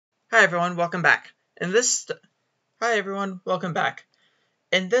Hi everyone, welcome back. In this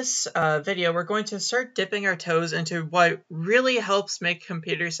video, we're going to start dipping our toes into what really helps make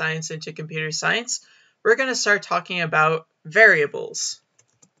computer science into computer science. We're going to start talking about variables,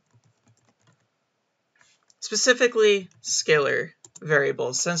 specifically scalar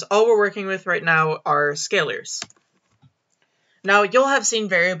variables, since all we're working with right now are scalars. Now, you'll have seen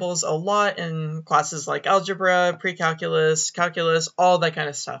variables a lot in classes like algebra, pre-calculus, calculus, all that kind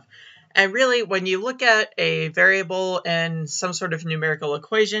of stuff. And really, when you look at a variable in some sort of numerical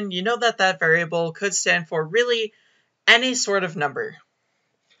equation, you know that that variable could stand for really any sort of number.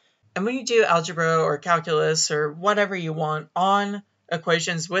 And when you do algebra or calculus or whatever you want on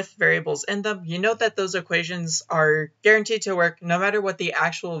equations with variables in them, you know that those equations are guaranteed to work no matter what the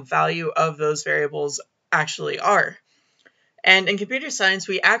actual value of those variables actually are. And in computer science,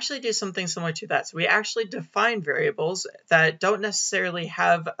 we actually do something similar to that. So we actually define variables that don't necessarily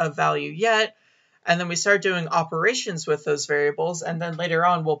have a value yet, and then we start doing operations with those variables, and then later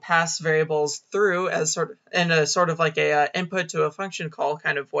on we'll pass variables through as sort of like a input to a function call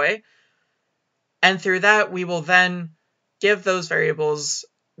kind of way. And through that, we will then give those variables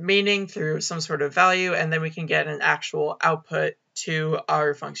meaning through some sort of value, and then we can get an actual output to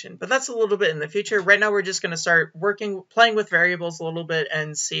our function. But that's a little bit in the future. Right now, we're just going to start playing with variables a little bit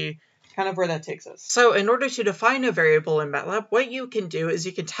and see kind of where that takes us. So in order to define a variable in MATLAB, what you can do is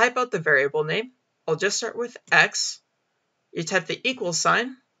you can type out the variable name. I'll just start with x. You type the equal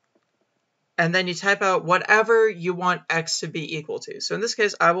sign, and then you type out whatever you want x to be equal to. So in this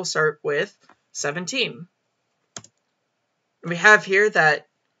case, I will start with 17. We have here that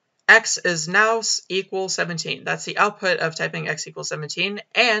x is now equal 17. That's the output of typing x equals 17.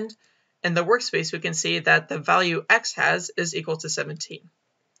 And in the workspace, we can see that the value x has is equal to 17.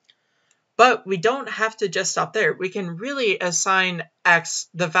 But we don't have to just stop there. We can really assign x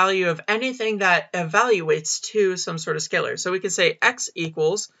the value of anything that evaluates to some sort of scalar. So we can say x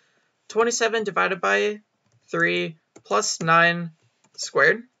equals 27 divided by 3 plus 9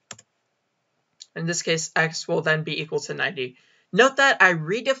 squared. In this case, x will then be equal to 90. Note that I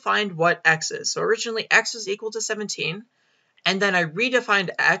redefined what x is. So originally x was equal to 17, and then I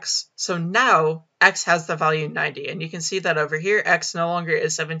redefined x, so now x has the value 90. And you can see that over here, x no longer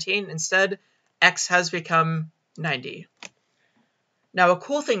is 17. Instead, x has become 90. Now, a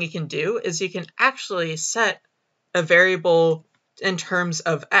cool thing you can do is you can actually set a variable in terms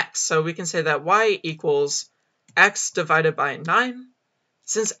of x. So we can say that y equals x divided by 9.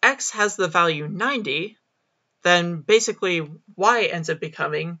 Since x has the value 90, then basically y ends up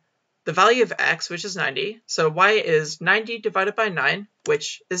becoming the value of x, which is 90. So y is 90 divided by 9,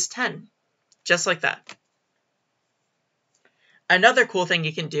 which is 10. Just like that. Another cool thing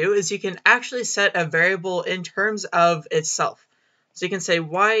you can do is you can actually set a variable in terms of itself. So you can say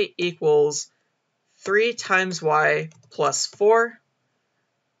y equals 3 times y plus 4.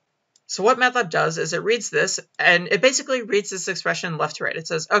 So what MATLAB does is it reads this, and it basically reads this expression left to right. It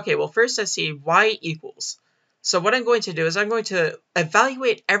says, okay, well, first I see y equals. So what I'm going to do is I'm going to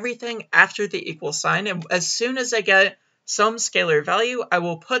evaluate everything after the equal sign, and as soon as I get some scalar value, I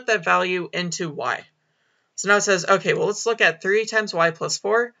will put that value into y. So now it says, okay, well, let's look at 3 times y plus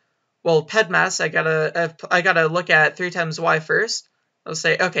 4. Well, PEDMAS, I gotta look at 3 times y first. I'll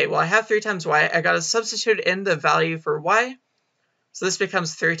say, okay, well, I have 3 times y. I gotta substitute in the value for y. So this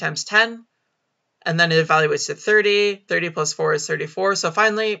becomes 3 times 10. And then it evaluates to 30. 30 plus 4 is 34. So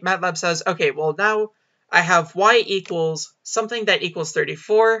finally, MATLAB says, okay, well, now I have y equals something that equals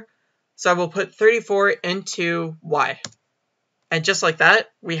 34, so I will put 34 into y. And just like that,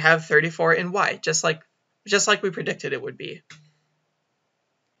 we have 34 in y, just like we predicted it would be.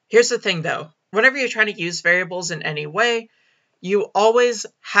 Here's the thing though, whenever you're trying to use variables in any way, you always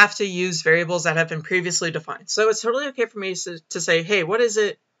have to use variables that have been previously defined. So it's totally okay for me to say, hey, what is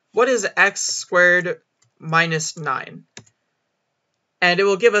x squared minus 9? And it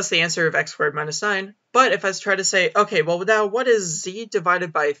will give us the answer of x squared minus 9. But if I try to say, okay, well, now what is z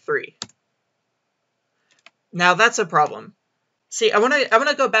divided by 3? Now that's a problem. See, I want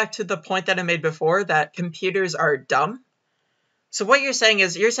to go back to the point that I made before, that computers are dumb. So what you're saying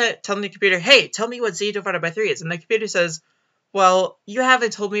is, you're telling the computer, hey, tell me what z divided by 3 is. And the computer says, well, you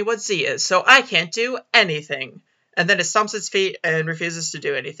haven't told me what z is, so I can't do anything. And then it stomps its feet and refuses to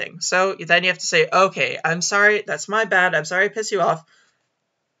do anything. So then you have to say, okay, I'm sorry, that's my bad, I'm sorry I pissed you off.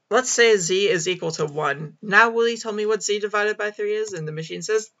 Let's say z is equal to 1. Now will you tell me what z divided by 3 is? And the machine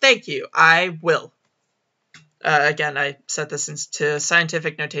says, thank you, I will. Again, I set this into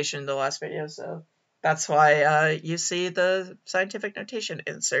scientific notation in the last video, so that's why you see the scientific notation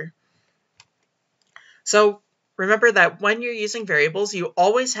answer. So remember that when you're using variables, you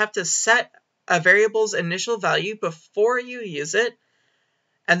always have to set a variable's initial value before you use it.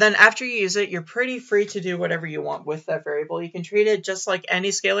 And then after you use it, you're pretty free to do whatever you want with that variable. You can treat it just like any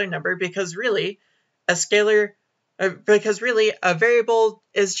scalar number, because really a variable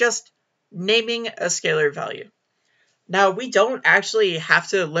is just naming a scalar value. Now, we don't actually have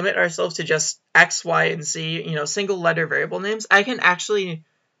to limit ourselves to just X, Y, and Z, single letter variable names. I can actually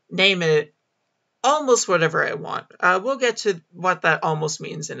name it almost whatever I want. We'll get to what that almost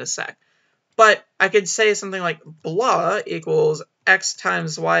means in a sec. But I could say something like blah equals X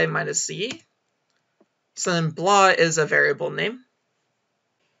times Y minus Z. So then blah is a variable name.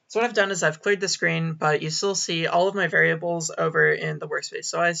 So what I've done is I've cleared the screen, but you still see all of my variables over in the workspace.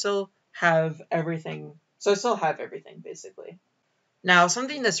 So I still have everything. Basically. Now,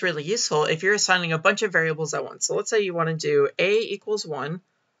 something that's really useful if you're assigning a bunch of variables at once. So let's say you want to do A equals 1,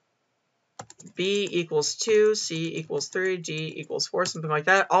 B equals 2, C equals 3, D equals 4, something like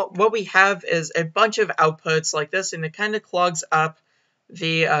that. What we have is a bunch of outputs like this, and it kind of clogs up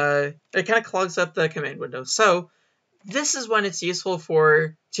the command window. So this is when it's useful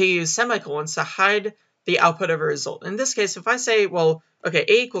to use semicolons to hide the output of a result. In this case, if I say, well, okay,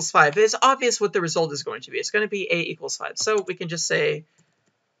 A equals 5, it's obvious what the result is going to be. It's going to be A equals 5. So we can just start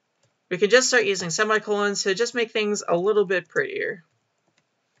using semicolons to just make things a little bit prettier.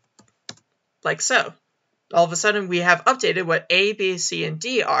 Like so. All of a sudden, we have updated what A, B, C, and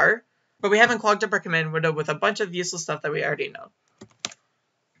D are, but we haven't clogged up our command window with a bunch of useless stuff that we already know,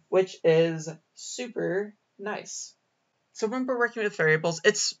 which is super nice. So when we're working with variables,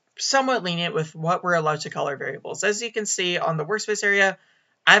 it's somewhat lenient with what we're allowed to call our variables. As you can see on the workspace area,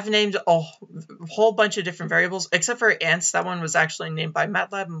 I've named a whole bunch of different variables, except for ants. That one was actually named by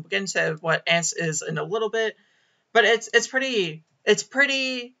MATLAB, and we'll get into what ants is in a little bit. But it's pretty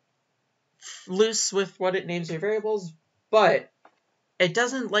loose with what it names your variables, but it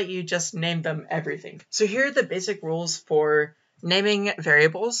doesn't let you just name them everything. So here are the basic rules for naming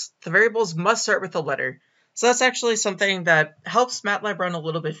variables. The variables must start with a letter. So that's actually something that helps MATLAB run a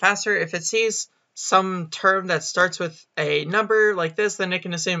little bit faster. If it sees some term that starts with a number like this, then it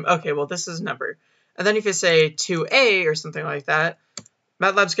can assume, okay, well, this is a number. And then if you say 2A or something like that,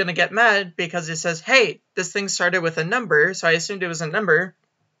 MATLAB's going to get mad because it says, hey, this thing started with a number, so I assumed it was a number.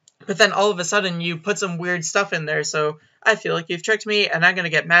 But then all of a sudden you put some weird stuff in there, so I feel like you've tricked me, and I'm going to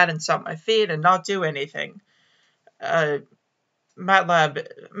get mad and stomp my feet and not do anything. MATLAB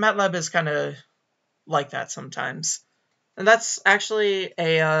is kind of like that sometimes. And that's actually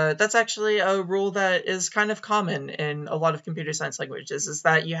a rule that is kind of common in a lot of computer science languages, is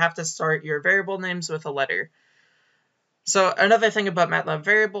that you have to start your variable names with a letter. So another thing about MATLAB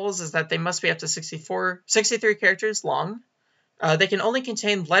variables is that they must be up to 63 characters long. They can only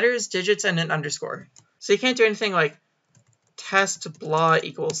contain letters, digits, and an underscore. So you can't do anything like test blah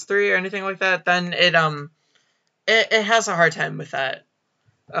equals 3 or anything like that. Then it has a hard time with that.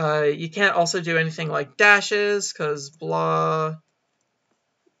 You can't also do anything like dashes, because blah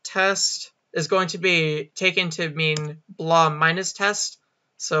test is going to be taken to mean blah minus test.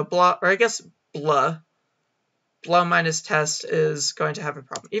 So blah minus test is going to have a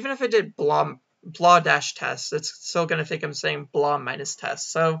problem. Even if I did blah dash test, it's still going to think I'm saying blah minus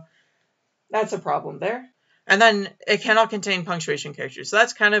test. So that's a problem there. And then it cannot contain punctuation characters. So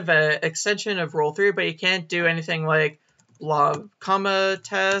that's kind of an extension of rule 3, but you can't do anything like blah comma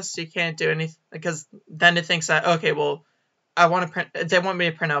test. You can't do anything, because then it thinks that, okay, well, they want me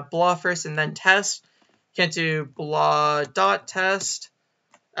to print out blah first and then test. Can't do blah dot test.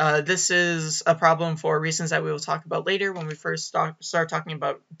 This is a problem for reasons that we will talk about later when we first start talking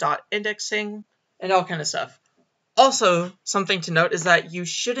about dot indexing and all kind of stuff. Also, something to note is that you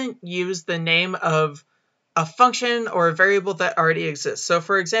shouldn't use the name of a function or a variable that already exists. So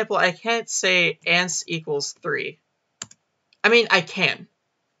for example, I can't say ants equals 3. I mean, I can.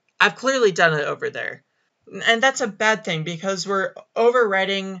 I've clearly done it over there. And that's a bad thing, because we're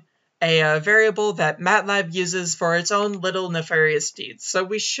overwriting a variable that MATLAB uses for its own little nefarious deeds. So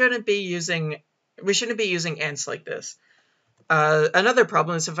we shouldn't be using ants like this. Another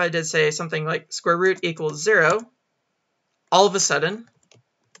problem is if I did say something like square root equals 0, all of a sudden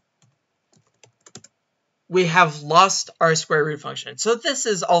we have lost our square root function. So this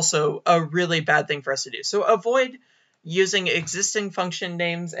is also a really bad thing for us to do. So avoid using existing function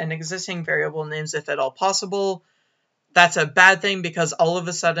names and existing variable names if at all possible. That's a bad thing, because all of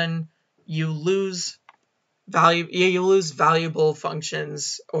a sudden you lose valuable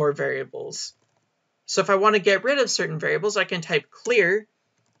functions or variables. So if I want to get rid of certain variables, I can type clear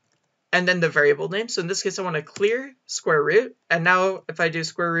and then the variable name. So in this case, I want to clear square root. And now if I do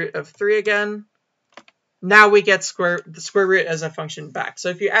square root of 3 again, now we get the square root as a function back. So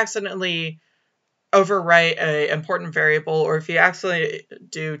if you accidentally overwrite an important variable, or if you accidentally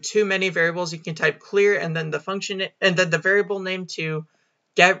do too many variables, you can type clear and then the function and then the variable name to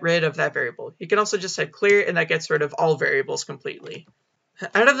get rid of that variable. You can also just type clear and that gets rid of all variables completely.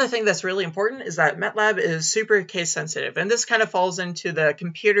 Another thing that's really important is that MATLAB is super case sensitive, and this kind of falls into the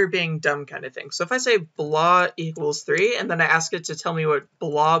computer being dumb kind of thing. So if I say blah equals 3, and then I ask it to tell me what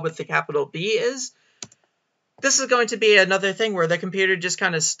blah with the capital B is, this is going to be another thing where the computer just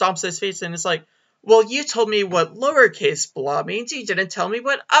kind of stomps its face and it's like, well, you told me what lowercase blah means, you didn't tell me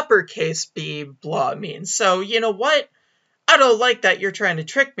what uppercase b blah means. So you know what? I don't like that you're trying to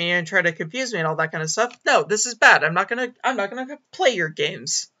trick me and try to confuse me and all that kind of stuff. No, this is bad. I'm not gonna play your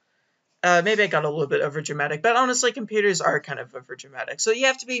games. Maybe I got a little bit overdramatic, but honestly, computers are kind of overdramatic. So you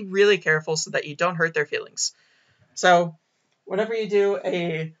have to be really careful so that you don't hurt their feelings. So whenever you do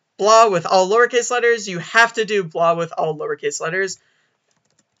a blah with all lowercase letters, you have to do blah with all lowercase letters.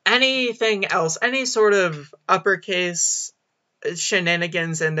 Anything else, any sort of uppercase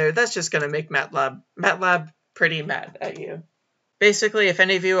shenanigans in there, that's just gonna make MATLAB pretty mad at you. Basically, if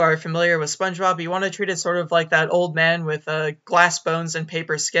any of you are familiar with SpongeBob, you want to treat it sort of like that old man with glass bones and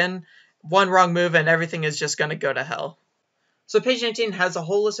paper skin. One wrong move and everything is just going to go to hell. So page 19 has a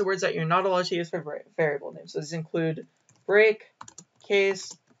whole list of words that you're not allowed to use for variable names. So these include break,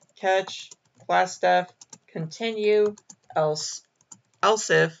 case, catch, class def, continue, else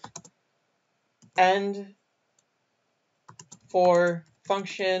if, end, for,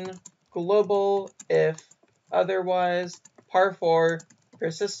 function, global, if, otherwise, par for,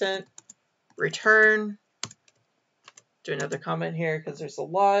 persistent, return, do another comment here because there's a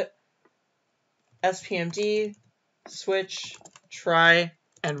lot, SPMD, switch, try,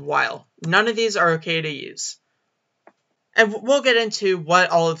 and while. None of these are okay to use. And we'll get into what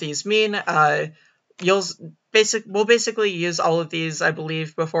all of these mean. We'll basically use all of these, I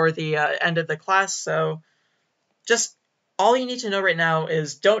believe, before the end of the class, so just all you need to know right now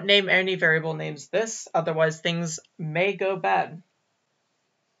is don't name any variable names this, otherwise things may go bad.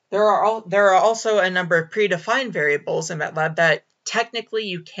 There are also a number of predefined variables in MATLAB that technically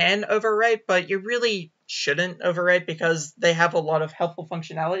you can overwrite, but you really shouldn't overwrite because they have a lot of helpful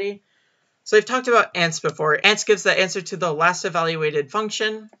functionality. So we've talked about ants before. Ants gives the answer to the last evaluated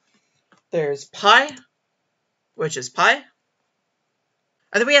function. There's pi, which is pi.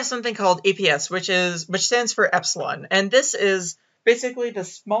 And then we have something called EPS, which stands for epsilon. And this is basically the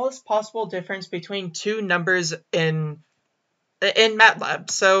smallest possible difference between two numbers in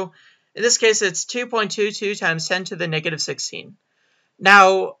MATLAB. So in this case, it's 2.22 times 10 to the negative 16.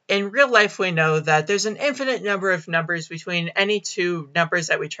 Now, in real life, we know that there's an infinite number of numbers between any two numbers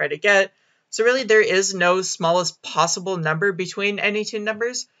that we try to get. So really, there is no smallest possible number between any two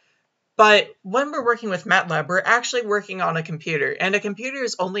numbers. But when we're working with MATLAB, we're actually working on a computer, and a computer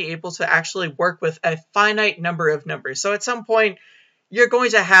is only able to actually work with a finite number of numbers. So at some point, you're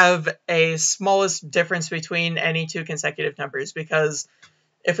going to have a smallest difference between any two consecutive numbers, because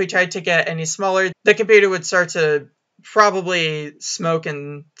if we tried to get any smaller, the computer would start to probably smoke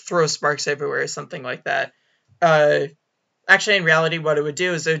and throw sparks everywhere or something like that. Actually, in reality, what it would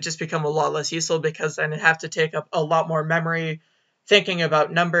do is it would just become a lot less useful, because then it'd have to take up a lot more memory thinking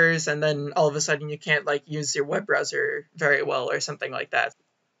about numbers, and then all of a sudden you can't use your web browser very well or something like that.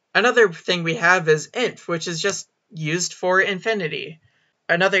 Another thing we have is inf, which is just used for infinity.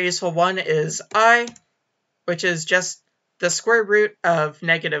 Another useful one is I, which is just the square root of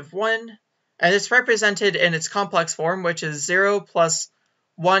 -1, and it's represented in its complex form, which is 0 plus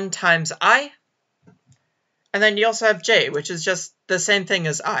 1 times I. And then you also have j, which is just the same thing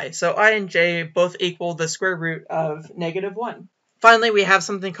as I. So I and j both equal the square root of -1. Finally, we have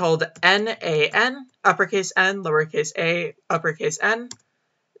something called NaN, uppercase N, lowercase a, uppercase N.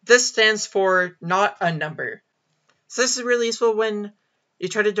 This stands for not a number. So this is really useful when you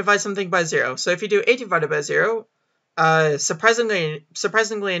try to divide something by 0. So if you do 8 divided by 0,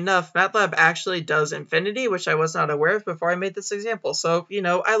 surprisingly enough, MATLAB actually does infinity, which I was not aware of before I made this example. So,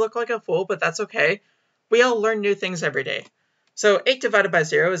 I look like a fool, but that's okay. We all learn new things every day. So 8 divided by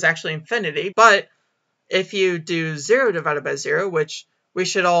 0 is actually infinity, but if you do 0 divided by 0, which we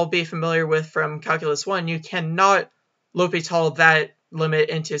should all be familiar with from Calculus 1, you cannot L'Hopital that limit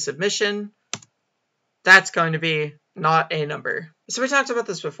into submission. That's going to be not a number. So we talked about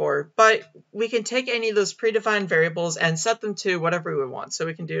this before, but we can take any of those predefined variables and set them to whatever we want. So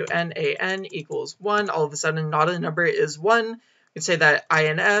we can do NaN equals 1. All of a sudden, not a number is 1. We can say that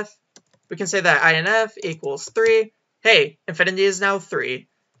INF. We can say that INF equals 3. Hey, infinity is now 3.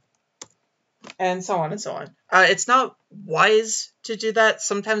 and so on and so on. It's not wise to do that.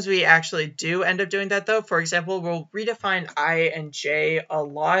 Sometimes we actually do end up doing that, though. For example, we'll redefine I and j a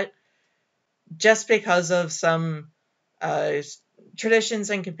lot just because of some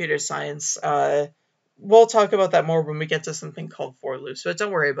traditions in computer science. We'll talk about that more when we get to something called for loops, but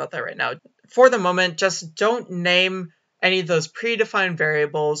don't worry about that right now. For the moment, just don't name any of those predefined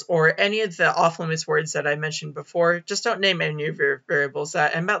variables or any of the off-limits words that I mentioned before. Just don't name any of your variables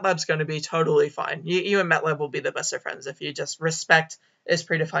that, and MATLAB's going to be totally fine. You and MATLAB will be the best of friends if you just respect its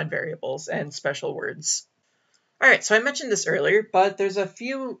predefined variables and special words. Alright, so I mentioned this earlier, but there's a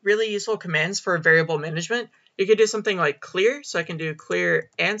few really useful commands for variable management. You could do something like clear, so I can do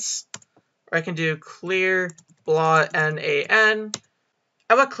clear ants, or I can do clear blah nan. And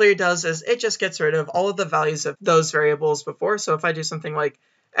what clear does is it just gets rid of all of the values of those variables before. So if I do something like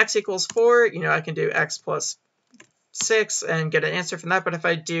x equals 4, I can do x plus 6 and get an answer from that. But if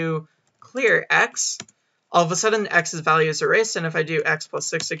I do clear x, all of a sudden x's value is erased. And if I do x plus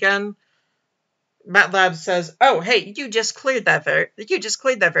 6 again, MATLAB says, oh, hey, you just cleared that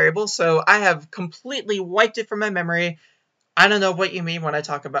variable, so I have completely wiped it from my memory. I don't know what you mean when you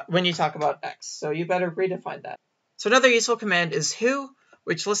talk about x, so you better redefine that. So another useful command is who,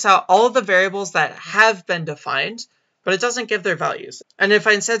 which lists out all of the variables that have been defined, but it doesn't give their values. And if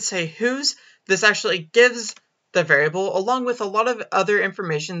I instead say whose, this actually gives the variable along with a lot of other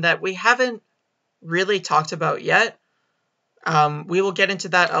information that we haven't really talked about yet. We will get into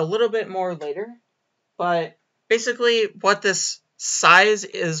that a little bit more later. But basically what this size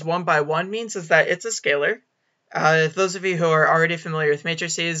is 1 by 1 means is that it's a scalar. Those of you who are already familiar with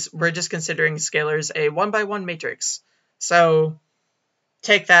matrices, we're just considering scalars a 1 by 1 matrix. So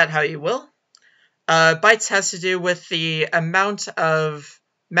take that how you will. Bytes has to do with the amount of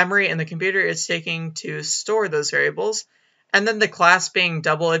memory in the computer it's taking to store those variables. And then the class being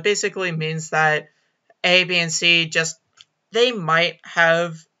double, it basically means that A, B, and C they might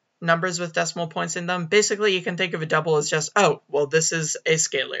have numbers with decimal points in them. Basically, you can think of a double as just, oh, well, this is a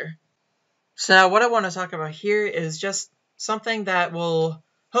scalar. So now what I want to talk about here is just something that will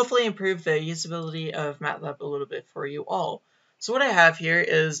hopefully improve the usability of MATLAB a little bit for you all. So what I have here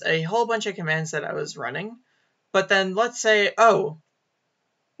is a whole bunch of commands that I was running, but then let's say, oh,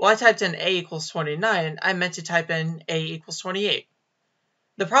 well, I typed in a equals 29, I meant to type in a equals 28.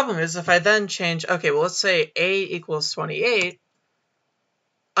 The problem is if I then change, okay, well, let's say a equals 28,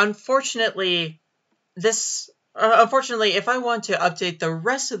 Unfortunately, if I want to update the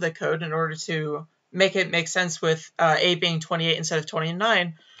rest of the code in order to make it make sense with a being 28 instead of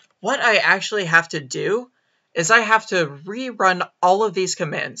 29, what I actually have to do is I have to rerun all of these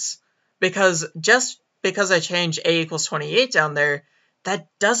commands. Because just because I change a equals 28 down there, that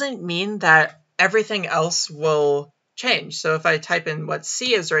doesn't mean that everything else will change. So if I type in what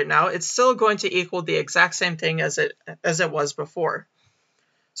C is right now, it's still going to equal the exact same thing as it was before.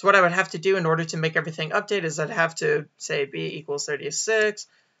 So what I would have to do in order to make everything update is I'd have to say b equals 36,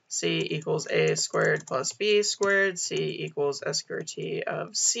 c equals a squared plus b squared, c equals s squared t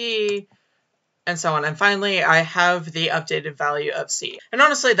of c, and so on. And finally, I have the updated value of c. And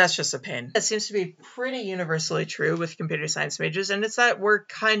honestly, that's just a pain. That seems to be pretty universally true with computer science majors, and it's that we're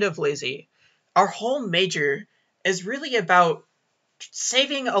kind of lazy. Our whole major is really about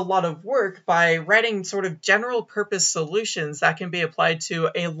saving a lot of work by writing sort of general purpose solutions that can be applied to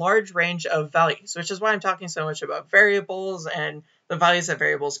a large range of values, which is why I'm talking so much about variables and the values that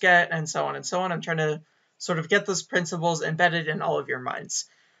variables get and so on and so on. I'm trying to sort of get those principles embedded in all of your minds.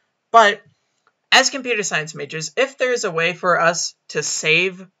 But as computer science majors, if there's a way for us to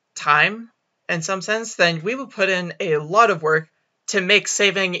save time in some sense, then we will put in a lot of work to make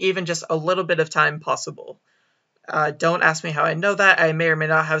saving even just a little bit of time possible. Don't ask me how I know that. I may or may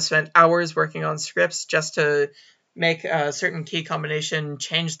not have spent hours working on scripts just to make a certain key combination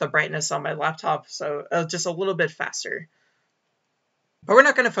change the brightness on my laptop, so just a little bit faster. But we're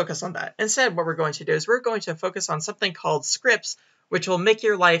not going to focus on that. Instead, what we're going to do is we're going to focus on something called scripts, which will make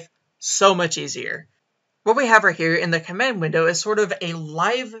your life so much easier. What we have right here in the command window is sort of a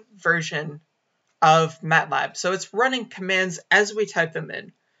live version of MATLAB. So it's running commands as we type them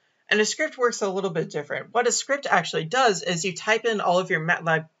in. And a script works a little bit different. What a script actually does is you type in all of your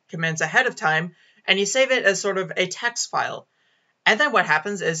MATLAB commands ahead of time, and you save it as sort of a text file. And then what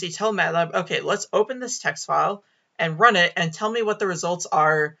happens is you tell MATLAB, okay, let's open this text file and run it, and tell me what the results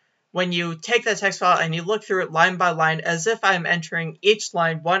are when you take that text file and you look through it line by line as if I'm entering each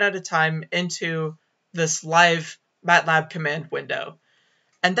line one at a time into this live MATLAB command window.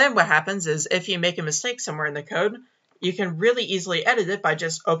 And then what happens is if you make a mistake somewhere in the code, you can really easily edit it by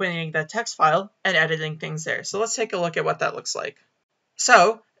just opening that text file and editing things there. So let's take a look at what that looks like.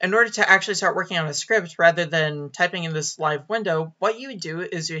 So in order to actually start working on a script rather than typing in this live window, what you do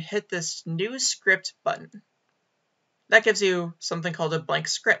is you hit this new script button. That gives you something called a blank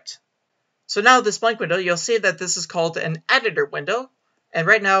script. So now this blank window, you'll see that this is called an editor window, and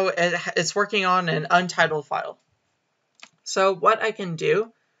right now it's working on an untitled file. So what I can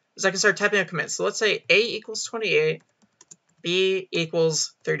do is I can start typing a command. So let's say A equals 28, B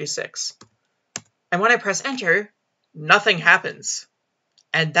equals 36. And when I press enter, nothing happens.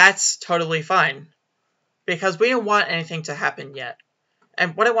 And that's totally fine, because we don't want anything to happen yet.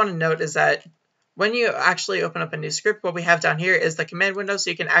 And what I want to note is that when you actually open up a new script, what we have down here is the command window, so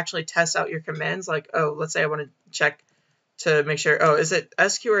you can actually test out your commands. Like, oh, let's say I want to check to make sure, oh, is it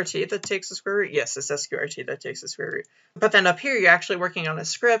SQRT that takes the square root? Yes, it's SQRT that takes the square root. But then up here, you're actually working on a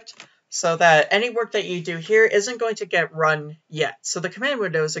script so that any work that you do here isn't going to get run yet. So the command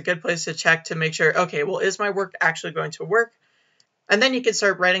window is a good place to check to make sure, okay, well, is my work actually going to work? And then you can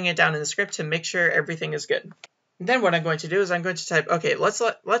start writing it down in the script to make sure everything is good. And then what I'm going to do is I'm going to type, okay, let's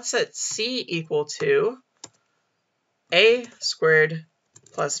set C equal to A squared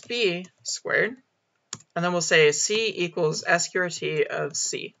plus B squared. And then we'll say C equals SQRT of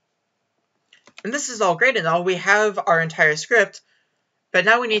C. And this is all great and all. We have our entire script, but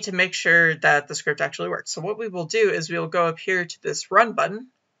now we need to make sure that the script actually works. So what we will do is we will go up here to this run button.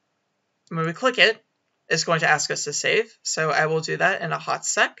 And when we click it, it's going to ask us to save. So I will do that in a hot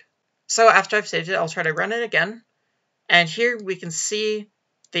sec. So after I've saved it, I'll try to run it again. And here we can see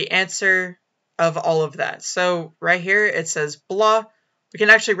the answer of all of that. So right here, it says blah. We can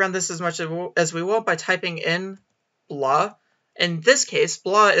actually run this as much as we want by typing in blah. In this case,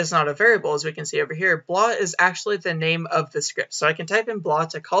 blah is not a variable, as we can see over here. Blah is actually the name of the script. So I can type in blah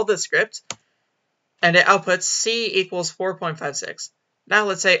to call the script, and it outputs C equals 4.56. Now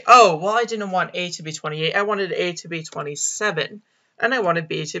let's say, oh, well, I didn't want A to be 28. I wanted A to be 27, and I wanted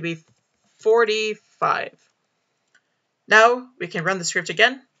B to be 45. Now we can run the script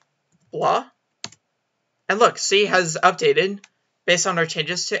again, blah, and look, C has updated based on our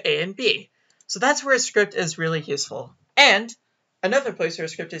changes to A and B. So that's where a script is really useful. And another place where a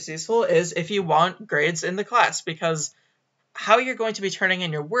script is useful is if you want grades in the class, because how you're going to be turning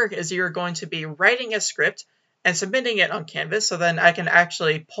in your work is you're going to be writing a script and submitting it on Canvas, so then I can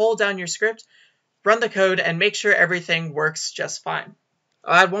actually pull down your script, run the code, and make sure everything works just fine.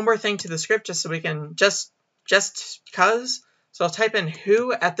 I'll add one more thing to the script just so we can just cause. So I'll type in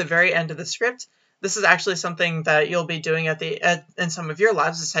who at the very end of the script. This is actually something that you'll be doing in some of your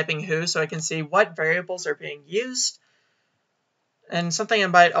labs, is typing who, so I can see what variables are being used. And something I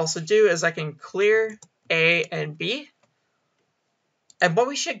might also do is I can clear A and B. And what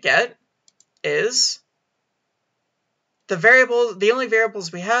we should get is the only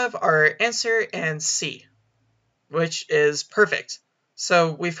variables we have are answer and C, which is perfect.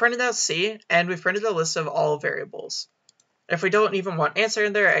 So we've printed out C, and we've printed a list of all variables. If we don't even want answer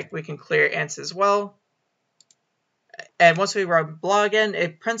in there, we can clear ans as well. And once we run blah again,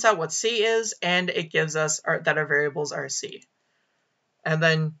 it prints out what C is, and it gives us that our variables are C. And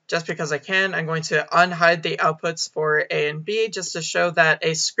then, just because I can, I'm going to unhide the outputs for A and B, just to show that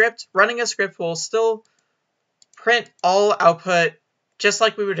running a script will still print all output just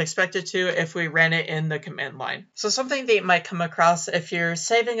like we would expect it to if we ran it in the command line. So something that you might come across if you're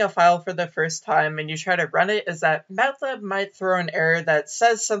saving a file for the first time and you try to run it is that MATLAB might throw an error that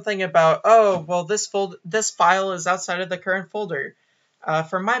says something about, oh, well, this file is outside of the current folder.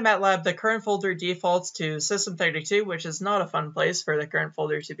 For my MATLAB, the current folder defaults to System32, which is not a fun place for the current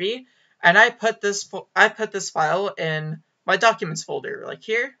folder to be. And I put this file in my documents folder, like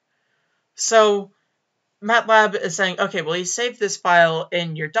here. So MATLAB is saying, okay, well, you saved this file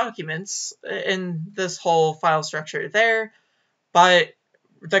in your documents, in this whole file structure there, but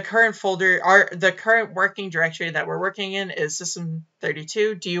the current folder, the current working directory that we're working in is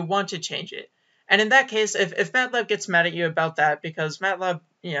System32. Do you want to change it? And in that case, if MATLAB gets mad at you about that, because MATLAB,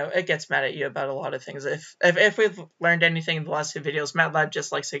 it gets mad at you about a lot of things. If we've learned anything in the last two videos, MATLAB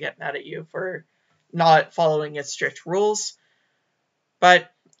just likes to get mad at you for not following its strict rules. But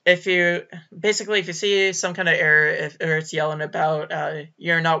if you see some kind of error, or it's yelling about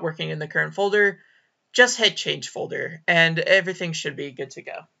you're not working in the current folder, just hit change folder, and everything should be good to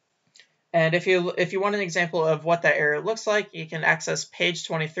go. And if you want an example of what that error looks like, you can access page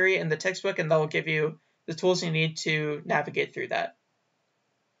 23 in the textbook, and that will give you the tools you need to navigate through that.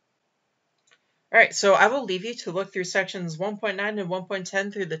 All right, so I will leave you to look through sections 1.9 and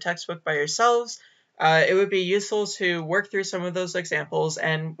 1.10 through the textbook by yourselves. It would be useful to work through some of those examples,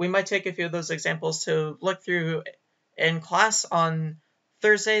 and we might take a few of those examples to look through in class on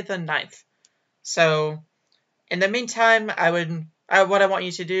Thursday the 9th. So in the meantime, I what I want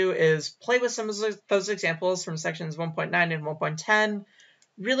you to do is play with some of those examples from sections 1.9 and 1.10.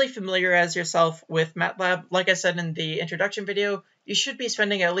 Really familiarize yourself with MATLAB. Like I said in the introduction video, you should be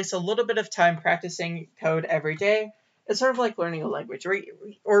spending at least a little bit of time practicing code every day. It's sort of like learning a language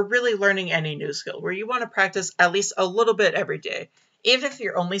or really learning any new skill where you want to practice at least a little bit every day. Even if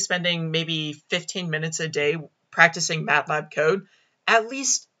you're only spending maybe 15 minutes a day practicing MATLAB code, at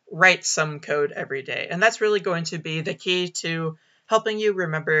least write some code every day. And that's really going to be the key to helping you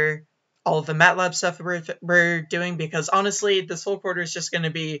remember all of the MATLAB stuff we're doing, because honestly, this whole quarter is just going to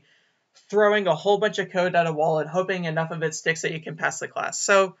be throwing a whole bunch of code at a wall and hoping enough of it sticks that you can pass the class.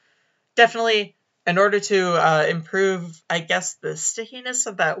 So definitely, in order to improve, I guess, the stickiness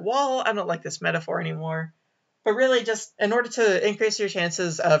of that wall, I don't like this metaphor anymore, but really just in order to increase your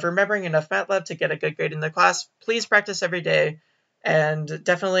chances of remembering enough MATLAB to get a good grade in the class, please practice every day. And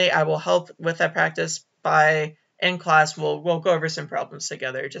definitely I will help with that practice by, in class, we'll go over some problems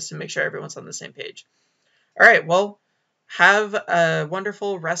together just to make sure everyone's on the same page. All right, well, have a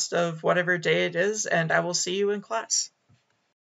wonderful rest of whatever day it is, and I will see you in class.